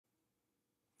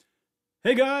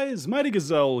Hey guys, Mighty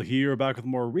Gazelle here, back with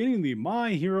more reading the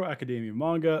My Hero Academia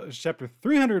manga. It's chapter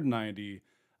 390.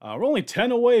 We're only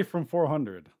 10 away from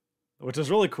 400, which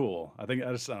is really cool. I don't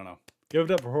know. Give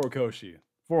it up for Horikoshi.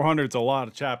 400 is a lot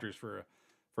of chapters for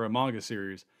a manga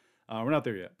series. We're not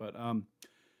there yet, but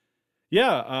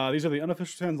these are the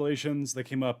unofficial translations. They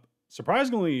came up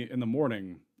surprisingly in the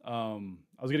morning. I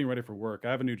was getting ready for work. I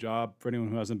have a new job for anyone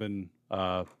who hasn't been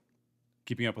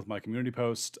keeping up with my community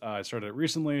post. I started it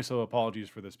recently, so apologies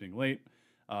for this being late.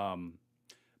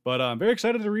 But I'm very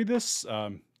excited to read this.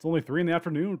 It's only 3 in the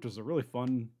afternoon, which is a really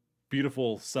fun,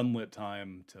 beautiful, sunlit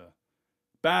time to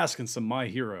bask in some My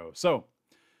Hero. So,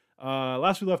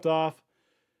 last we left off,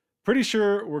 pretty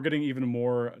sure we're getting even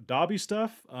more Dabi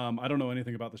stuff. I don't know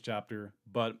anything about this chapter,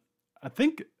 but I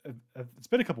think it's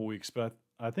been a couple weeks, but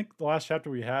I think the last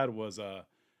chapter we had was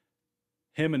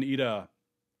him and Ida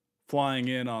flying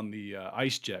in on the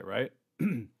ice jet, right?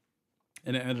 And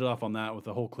it ended off on that with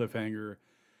a whole cliffhanger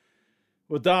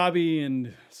with Dabi,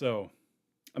 and so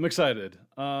I'm excited.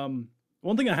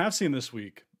 One thing I have seen this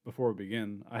week, before we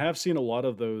begin, I have seen a lot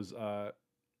of those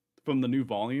from the new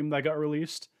volume that got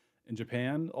released in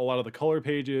Japan, a lot of the color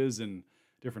pages and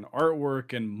different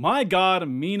artwork, and my god,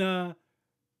 Mina,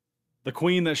 the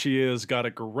queen that she is, got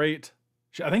a great,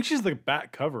 I think she's the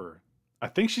back cover. I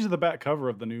think she's the back cover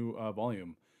of the new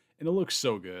volume. And it looks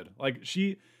so good. Like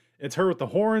it's her with the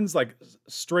horns, like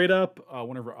straight up.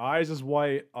 One of her eyes is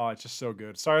white. Oh, it's just so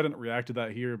good. Sorry I didn't react to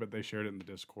that here, but they shared it in the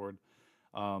Discord.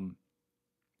 So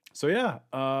yeah,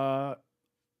 outside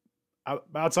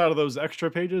of those extra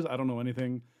pages, I don't know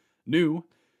anything new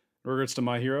in regards to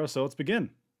My Hero. So let's begin.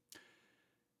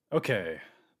 Okay.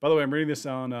 By the way, I'm reading this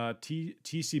on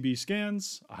TCB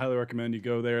Scans. I highly recommend you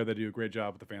go there. They do a great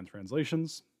job with the fan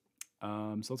translations.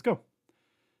 So let's go.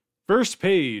 First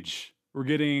page, we're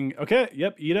getting, okay,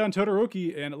 yep, Ida and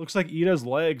Todoroki, and it looks like Ida's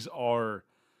legs are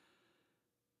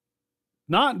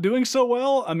not doing so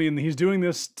well. I mean, he's doing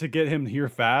this to get him here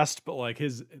fast, but like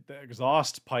the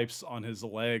exhaust pipes on his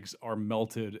legs are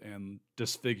melted and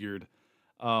disfigured.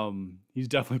 He's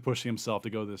definitely pushing himself to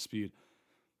go this speed.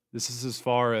 This is as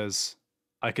far as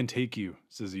I can take you,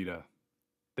 says Ida.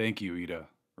 Thank you, Ida,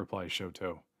 replies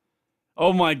Shoto.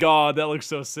 Oh my god, that looks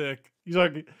so sick. He's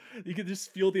like, you can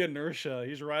just feel the inertia.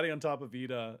 He's riding on top of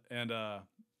Ida, and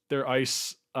their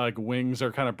ice wings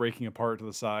are kind of breaking apart to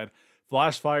the side.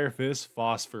 Flash, fire, fist,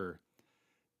 phosphor.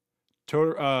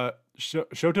 Shoto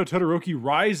Todoroki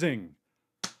rising.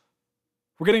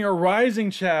 We're getting a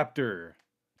rising chapter.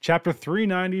 Chapter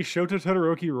 390, Shoto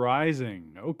Todoroki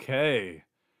rising. Okay.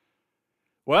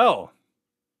 Well,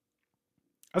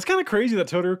 that's kind of crazy that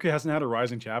Todoroki hasn't had a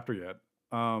rising chapter yet.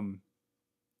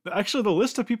 Actually, the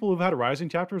list of people who've had rising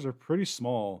chapters are pretty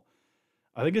small.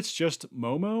 I think it's just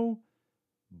Momo,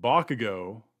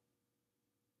 Bakugo,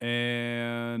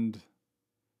 and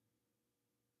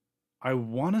I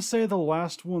want to say the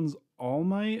last one's All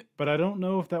Might, but I don't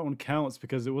know if that one counts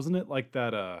because it wasn't like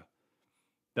that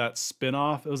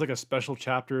spin-off. It was like a special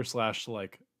chapter /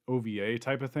 like OVA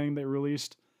type of thing they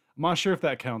released. I'm not sure if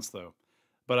that counts though,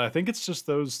 but I think it's just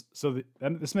those. So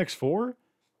this makes 4.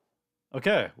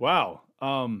 Okay, wow.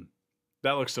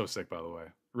 That looks so sick, by the way.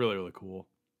 Really, really cool.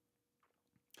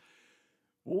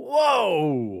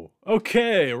 Whoa!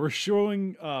 Okay, we're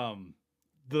showing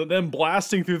them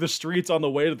blasting through the streets on the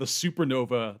way to the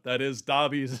supernova that is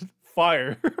Dabi's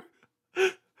fire.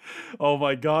 Oh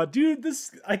my god, dude,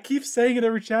 I keep saying it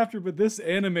every chapter, but this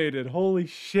animated, holy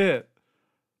shit.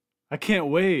 I can't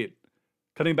wait.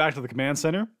 Cutting back to the command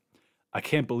center. I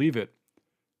can't believe it.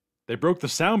 They broke the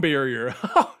sound barrier.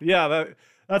 Yeah,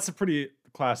 that's a pretty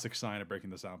classic sign of breaking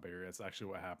the sound barrier. That's actually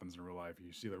what happens in real life.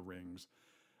 You see the rings.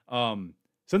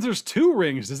 Since there's 2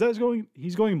 rings,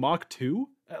 he's going Mach 2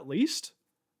 at least?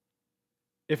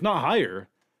 If not higher.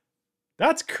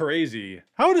 That's crazy.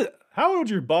 How would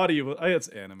your body, it's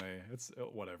anime. It's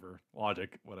whatever.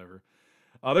 Logic, whatever.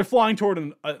 They're flying toward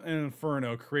an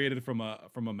inferno created from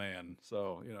a man.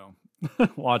 So, you know,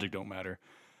 logic don't matter.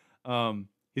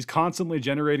 He's constantly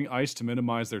generating ice to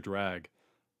minimize their drag,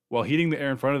 while heating the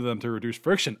air in front of them to reduce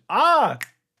friction. Ah!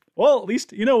 Well, at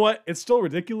least, you know what? It's still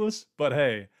ridiculous, but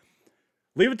hey,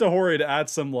 leave it to Hori to add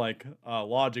some, like,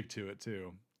 logic to it,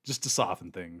 too. Just to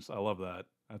soften things. I love that.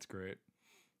 That's great.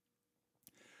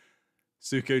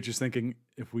 Tsukuyoshi is thinking,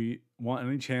 if we want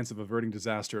any chance of averting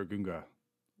disaster at Gunga,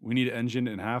 we need an engine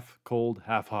in half cold,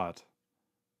 half hot.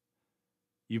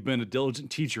 You've been a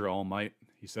diligent teacher, All Might,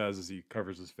 he says as he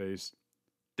covers his face.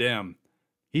 Damn.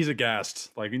 He's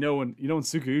aghast. Like, when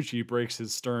Tsukuyoshi breaks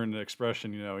his stern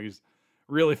expression, he's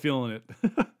really feeling it.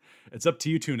 It's up to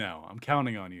you two now. I'm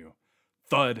counting on you.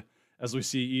 Thud, as we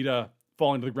see Ida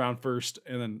falling to the ground first,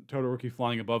 and then Todoroki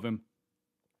flying above him.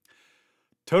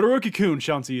 Todoroki-kun,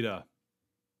 shouts Ida.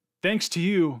 Thanks to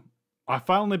you, I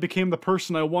finally became the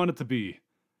person I wanted to be.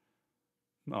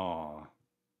 Aww.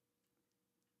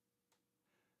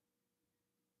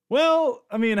 Well,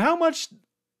 I mean, how much,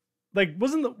 like,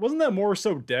 wasn't that more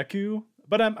so Deku?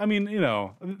 But I mean, you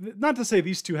know, not to say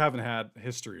these two haven't had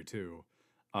history too.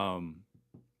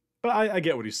 But I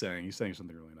get what he's saying. He's saying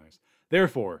something really nice.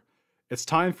 Therefore, it's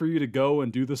time for you to go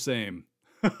and do the same.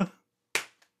 I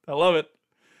love it.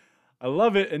 I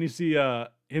love it. And you see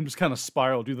him just kind of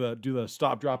spiral, do the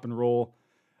stop, drop, and roll.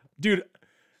 Dude,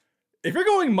 if you're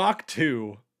going Mach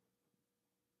 2,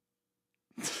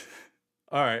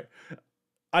 all right,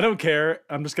 I don't care.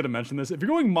 I'm just going to mention this. If you're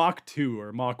going Mach 2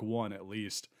 or Mach 1 at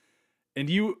least, and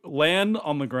you land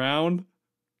on the ground,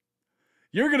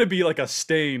 you're going to be like a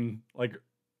stain, like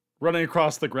running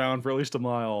across the ground for at least a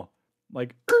mile.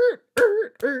 Like,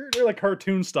 like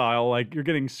cartoon style, like you're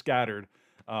getting scattered.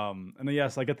 And then,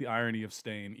 yes, I get the irony of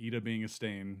stain, Ida being a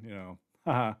stain, you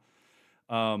know.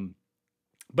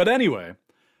 But anyway,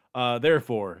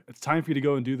 therefore, it's time for you to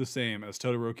go and do the same as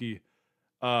Todoroki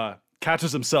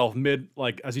catches himself mid,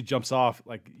 like, as he jumps off,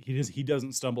 like, he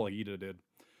doesn't stumble like Ida did.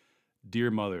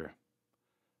 Dear mother,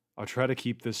 I'll try to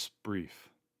keep this brief.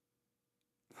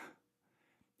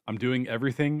 I'm doing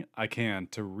everything I can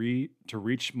to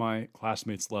reach my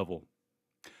classmates' level.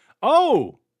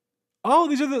 Oh,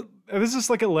 this is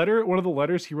like a letter, one of the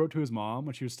letters he wrote to his mom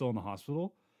when she was still in the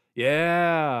hospital.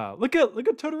 Yeah, look at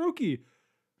Todoroki.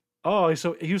 Oh,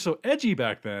 he was so edgy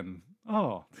back then.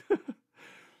 Oh,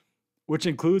 which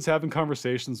includes having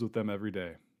conversations with them every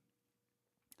day.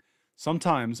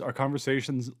 Sometimes our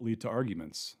conversations lead to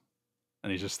arguments,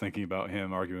 and he's just thinking about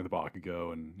him arguing with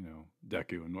Bakugo and, you know,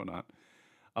 Deku and whatnot.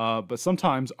 But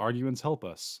sometimes arguments help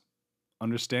us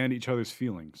understand each other's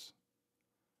feelings.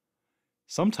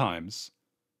 Sometimes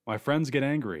my friends get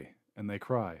angry and they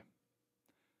cry.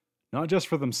 Not just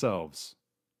for themselves,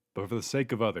 but for the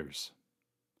sake of others.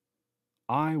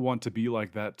 I want to be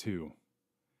like that too.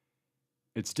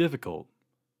 It's difficult,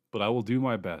 but I will do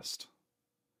my best.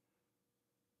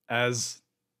 As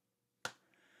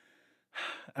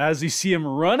you see him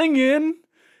running in,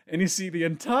 and you see the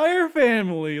entire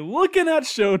family looking at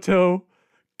Shoto,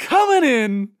 coming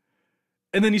in,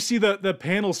 and then you see the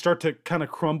panels start to kind of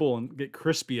crumble and get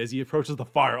crispy as he approaches the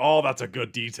fire. Oh, that's a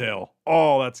good detail.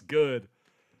 Oh, that's good.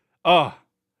 Oh,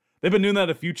 they've been doing that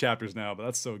a few chapters now, but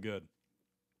that's so good.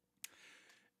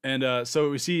 And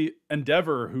so we see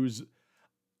Endeavor's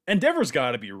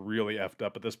got to be really effed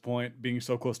up at this point, being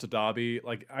so close to Dabi.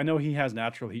 Like, I know he has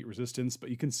natural heat resistance, but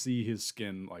you can see his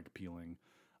skin, like, peeling.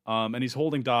 And he's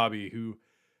holding Dabi, who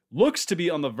looks to be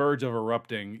on the verge of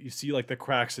erupting. You see, like, the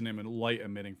cracks in him and light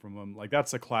emitting from him. Like,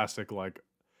 that's a classic, like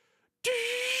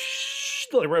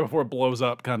right before it blows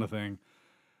up kind of thing.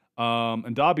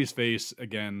 And Dabi's face,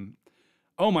 again.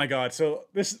 Oh my god, so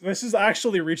this is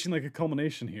actually reaching, like, a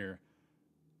culmination here.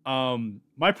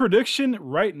 My prediction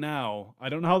right now, I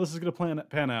don't know how this is going to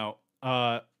pan out.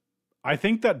 I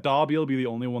think that Dabi will be the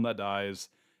only one that dies.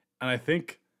 And I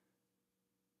think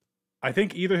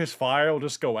either his fire will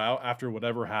just go out after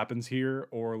whatever happens here,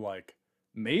 or like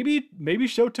maybe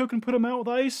Shoto can put him out with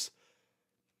ice.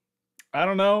 I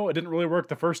don't know. It didn't really work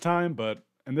the first time,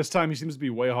 and this time he seems to be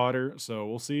way hotter, so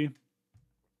we'll see.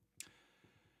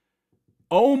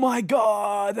 Oh my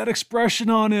god, that expression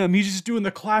on him. He's just doing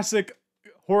the classic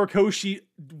Horikoshi,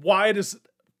 wide as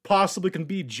possibly can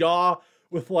be jaw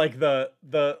with like the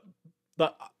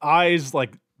eyes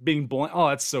like being blank. Oh,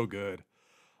 that's so good.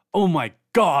 Oh my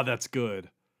god, that's good.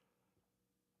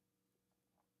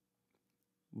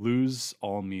 Lose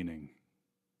all meaning.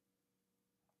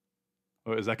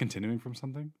 Oh, is that continuing from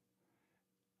something?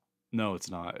 No, it's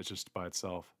not. It's just by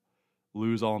itself.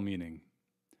 Lose all meaning.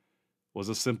 Was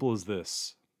as simple as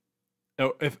this.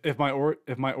 Oh, if my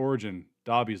origin,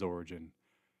 Dabi's origin,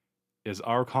 is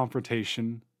our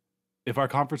confrontation, if our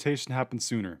confrontation happened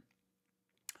sooner.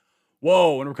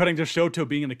 Whoa, and we're cutting to Shoto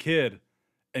being a kid,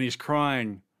 and he's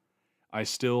crying. I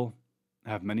still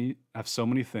have so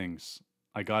many things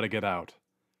I gotta get out.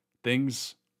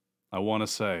 Things I want to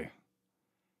say.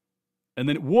 And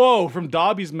then, whoa, from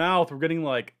Dabi's mouth, we're getting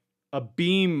like a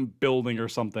beam building or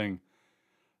something.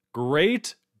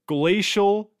 Great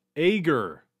Glacial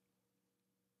Ager.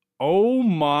 Oh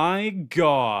my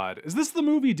god. Is this the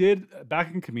movie he did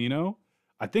back in Camino?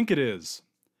 I think it is.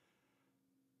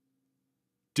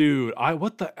 Dude, I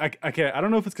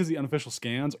don't know if it's because of the unofficial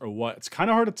scans or what. It's kind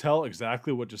of hard to tell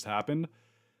exactly what just happened.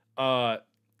 Because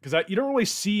you don't really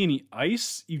see any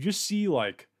ice. You just see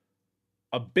like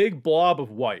a big blob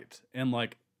of white and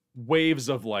like waves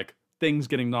of like things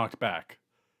getting knocked back.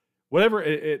 Whatever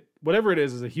it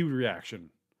is a huge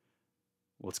reaction.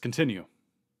 Let's continue.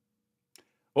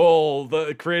 Oh,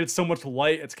 it created so much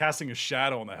light. It's casting a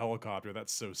shadow on the helicopter.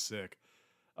 That's so sick.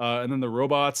 And then the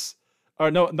robots.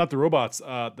 No, not the robots.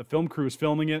 The film crew is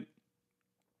filming it.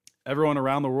 Everyone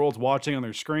around the world's watching on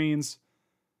their screens.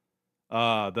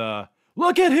 The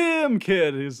look at him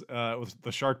kid is with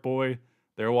the shark boy.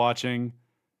 They're watching.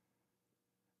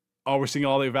 Oh, we're seeing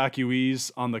all the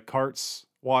evacuees on the carts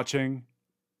watching.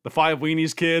 The 5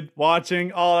 weenies kid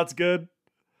watching. Oh, that's good.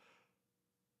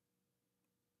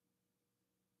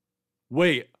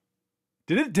 Wait.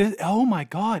 Oh my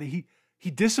god, he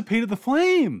dissipated the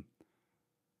flame.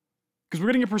 Because we're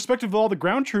getting a perspective of all the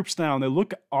ground troops now, and they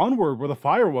look onward where the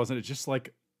fire was, and it's just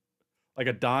like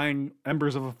a dying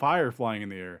embers of a fire flying in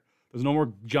the air. There's no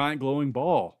more giant glowing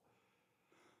ball.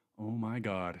 Oh my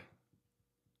god.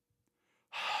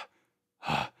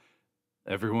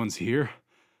 Everyone's here.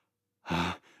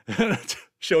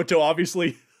 Shoto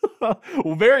obviously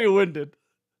very winded.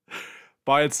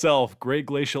 By itself, great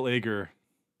glacial ager.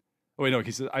 Oh wait, no,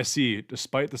 he says, I see.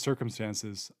 Despite the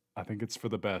circumstances, I think it's for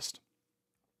the best.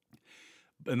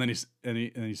 And then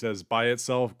he says, by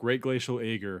itself, great glacial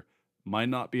ager might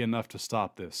not be enough to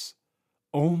stop this.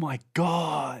 Oh my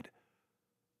god.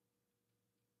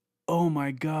 Oh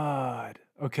my god.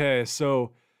 Okay,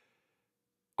 so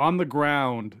on the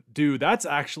ground, dude, that's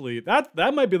actually that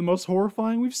might be the most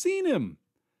horrifying we've seen him.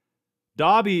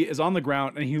 Dabi is on the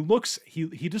ground and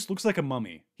he just looks like a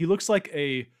mummy. He looks like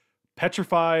a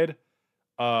petrified,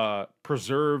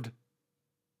 preserved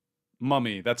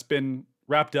mummy that's been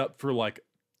wrapped up for like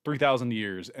 3,000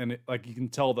 years, and like you can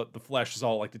tell that the flesh is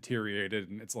all like deteriorated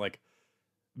and it's like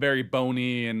very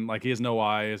bony and like he has no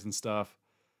eyes and stuff.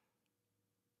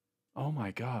 Oh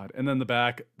my god. And then the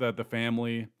back, the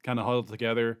family kind of huddled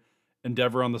together,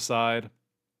 Endeavor on the side.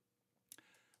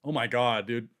 Oh my god,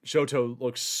 dude. Shoto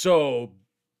looks so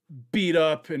beat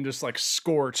up and just like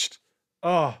scorched.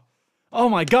 Oh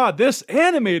my god, this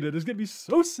animated is gonna be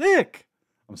so sick.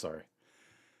 I'm sorry.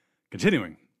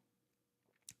 Continuing.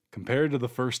 Compared to the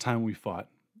first time we fought,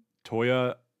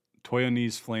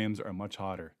 Toyani's flames are much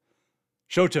hotter.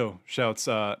 Shoto shouts,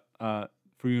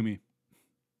 Fuyumi.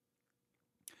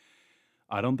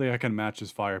 I don't think I can match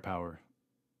his firepower.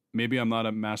 Maybe I'm not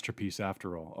a masterpiece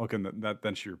after all. Okay,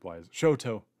 then she replies,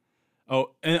 Shoto.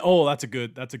 That's a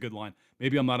good line.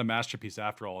 Maybe I'm not a masterpiece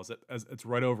after all. As it's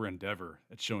right over Endeavor.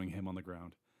 It's showing him on the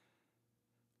ground.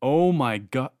 Oh my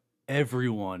god,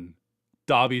 everyone.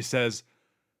 Dabi says,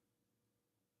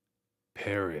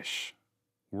 perish,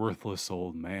 worthless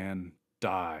old man,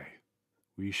 die.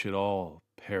 We should all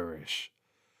perish.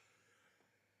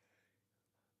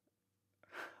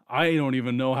 I don't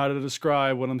even know how to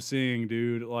describe what I'm seeing,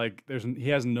 dude. Like, he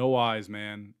has no eyes,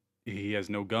 man. He has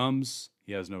no gums.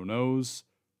 He has no nose.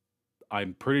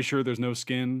 I'm pretty sure there's no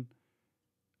skin.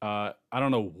 I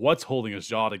don't know what's holding his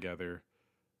jaw together.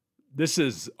 This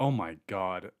is, oh my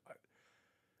god.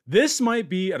 This might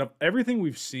be, out of everything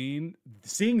we've seen,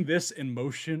 seeing this in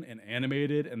motion and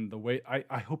animated, and the way,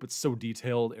 I hope it's so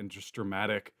detailed and just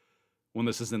dramatic when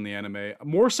this is in the anime.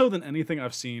 More so than anything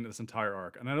I've seen this entire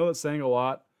arc. And I know that's saying a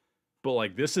lot, but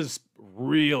like, this is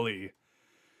really,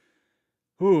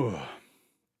 whew.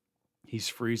 He's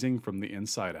freezing from the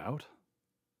inside out?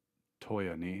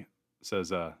 Toya ni,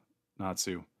 says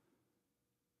Natsu.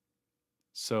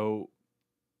 So,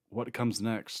 what comes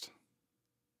next?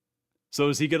 So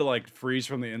is he gonna like freeze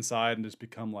from the inside and just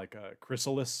become like a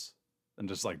chrysalis and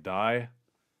just like die?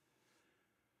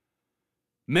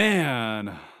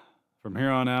 Man, from here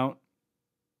on out,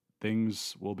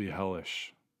 things will be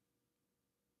hellish.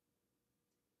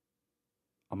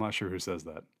 I'm not sure who says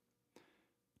that.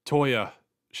 Toya,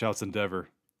 shouts Endeavor,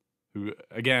 who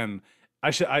again,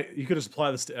 you could just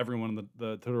apply this to everyone in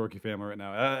the Todoroki family right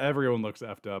now. Everyone looks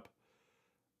effed up.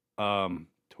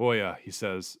 Toya, he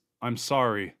says, I'm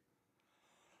sorry.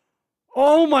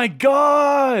 Oh my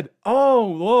god!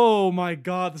 Oh my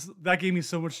god, that gave me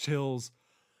so much chills.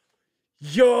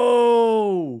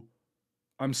 Yo!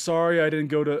 I'm sorry I didn't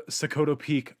go to Shoto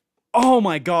Peak. Oh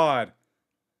my god.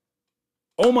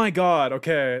 Oh my god,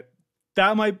 okay.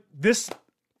 Oh my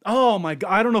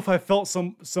god, I don't know if I felt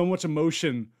so much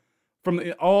emotion from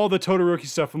all the Todoroki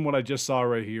stuff from what I just saw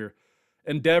right here.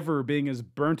 Endeavor, being as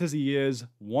burnt as he is,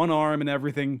 one arm and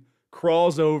everything,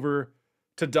 crawls over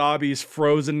to Dabi's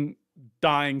frozen,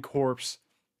 dying corpse,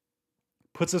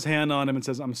 puts his hand on him and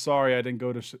says, I'm sorry I didn't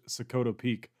go to Shoto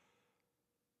Peak.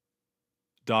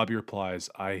 Dabi replies,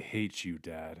 I hate you,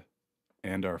 Dad.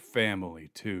 And our family,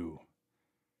 too.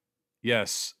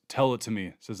 Yes, tell it to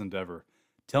me, says Endeavor.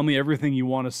 Tell me everything you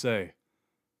want to say.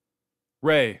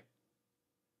 Ray,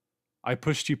 I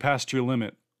pushed you past your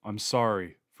limit. I'm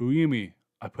sorry. Fuyumi,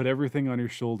 I put everything on your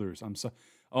shoulders. I'm so.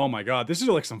 Oh my god, this is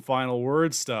like some final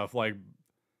word stuff. Like,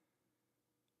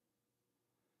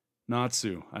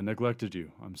 Natsu, I neglected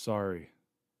you. I'm sorry.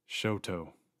 Shoto,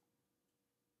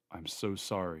 I'm so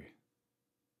sorry.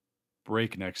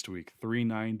 Break next week.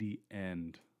 390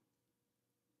 end.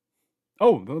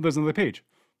 Oh, there's another page.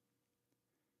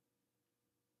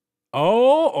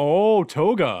 Oh,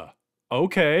 Toga.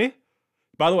 Okay.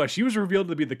 By the way, she was revealed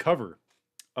to be the cover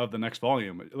of the next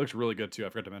volume. It looks really good too. I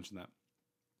forgot to mention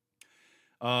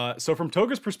that. So from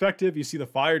Toga's perspective, you see the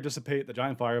fire dissipate, the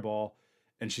giant fireball,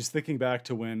 and she's thinking back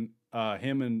to when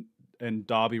him and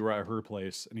Dabi were at her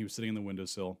place, and he was sitting in the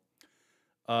windowsill.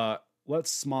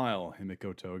 Let's smile,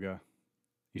 Himiko Toga.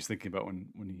 He's thinking about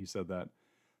when he said that.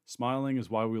 Smiling is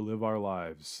why we live our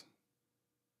lives.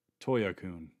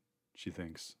 Toya-kun, she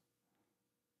thinks.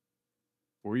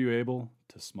 Were you able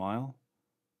to smile?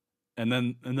 And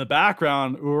then in the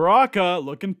background, Uraka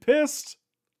looking pissed.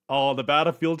 Oh, the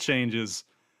battlefield changes.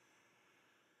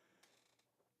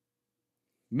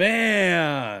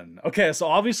 Man. Okay, so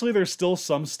obviously there's still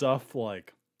some stuff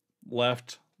like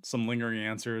left, some lingering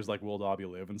answers like will Dabi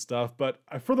live and stuff, but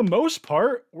for the most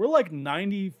part, we're like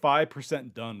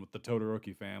 95% done with the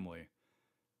Todoroki family.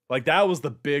 Like that was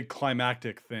the big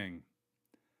climactic thing.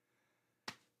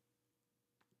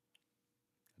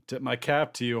 Tip my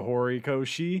cap to you,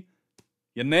 Horikoshi.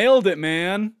 You nailed it,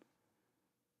 man.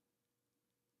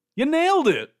 You nailed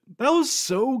it. That was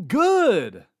so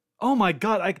good. Oh my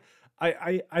god,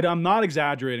 I'm not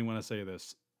exaggerating when I say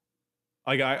this.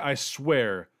 I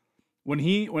swear, when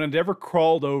Endeavor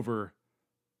crawled over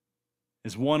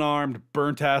his one-armed,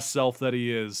 burnt-ass self that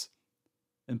he is,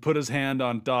 and put his hand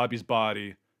on Dabi's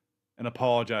body and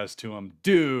apologized to him,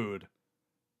 dude.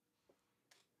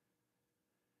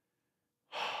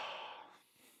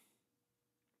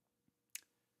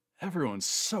 Everyone's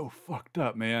so fucked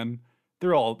up, man.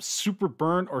 They're all super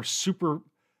burnt or super,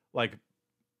 like,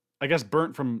 I guess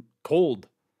burnt from cold.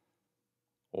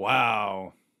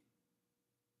 Wow.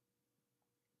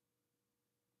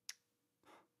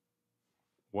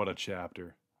 What a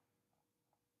chapter.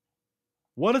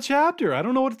 What a chapter. I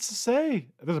don't know what to say.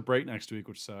 There's a break next week,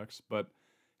 which sucks. But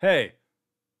hey,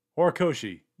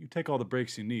 Horikoshi, you take all the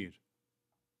breaks you need.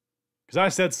 Because I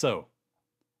said so.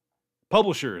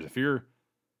 Publishers, if you're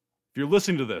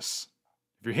listening to this,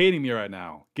 if you're hating me right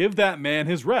now, give that man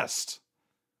his rest.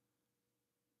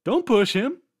 Don't push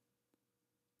him.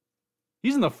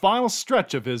 He's in the final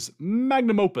stretch of his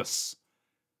magnum opus.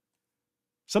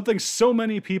 Something so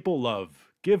many people love.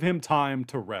 Give him time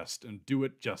to rest and do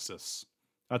it justice.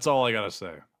 That's all I gotta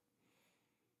say.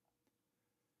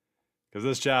 Because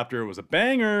this chapter was a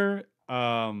banger.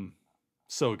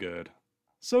 So good.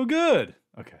 So good.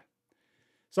 Okay.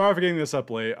 Sorry for getting this up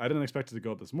late. I didn't expect it to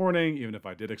go up this morning. Even if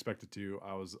I did expect it to,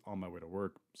 I was on my way to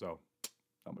work. So,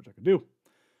 not much I can do.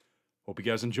 Hope you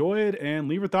guys enjoyed, and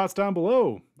leave your thoughts down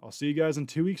below. I'll see you guys in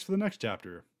 2 weeks for the next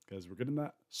chapter, because we're getting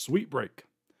that sweet break.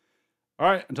 All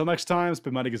right, until next time, it's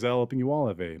been Mighty Gazelle, hoping you all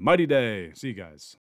have a mighty day. See you guys.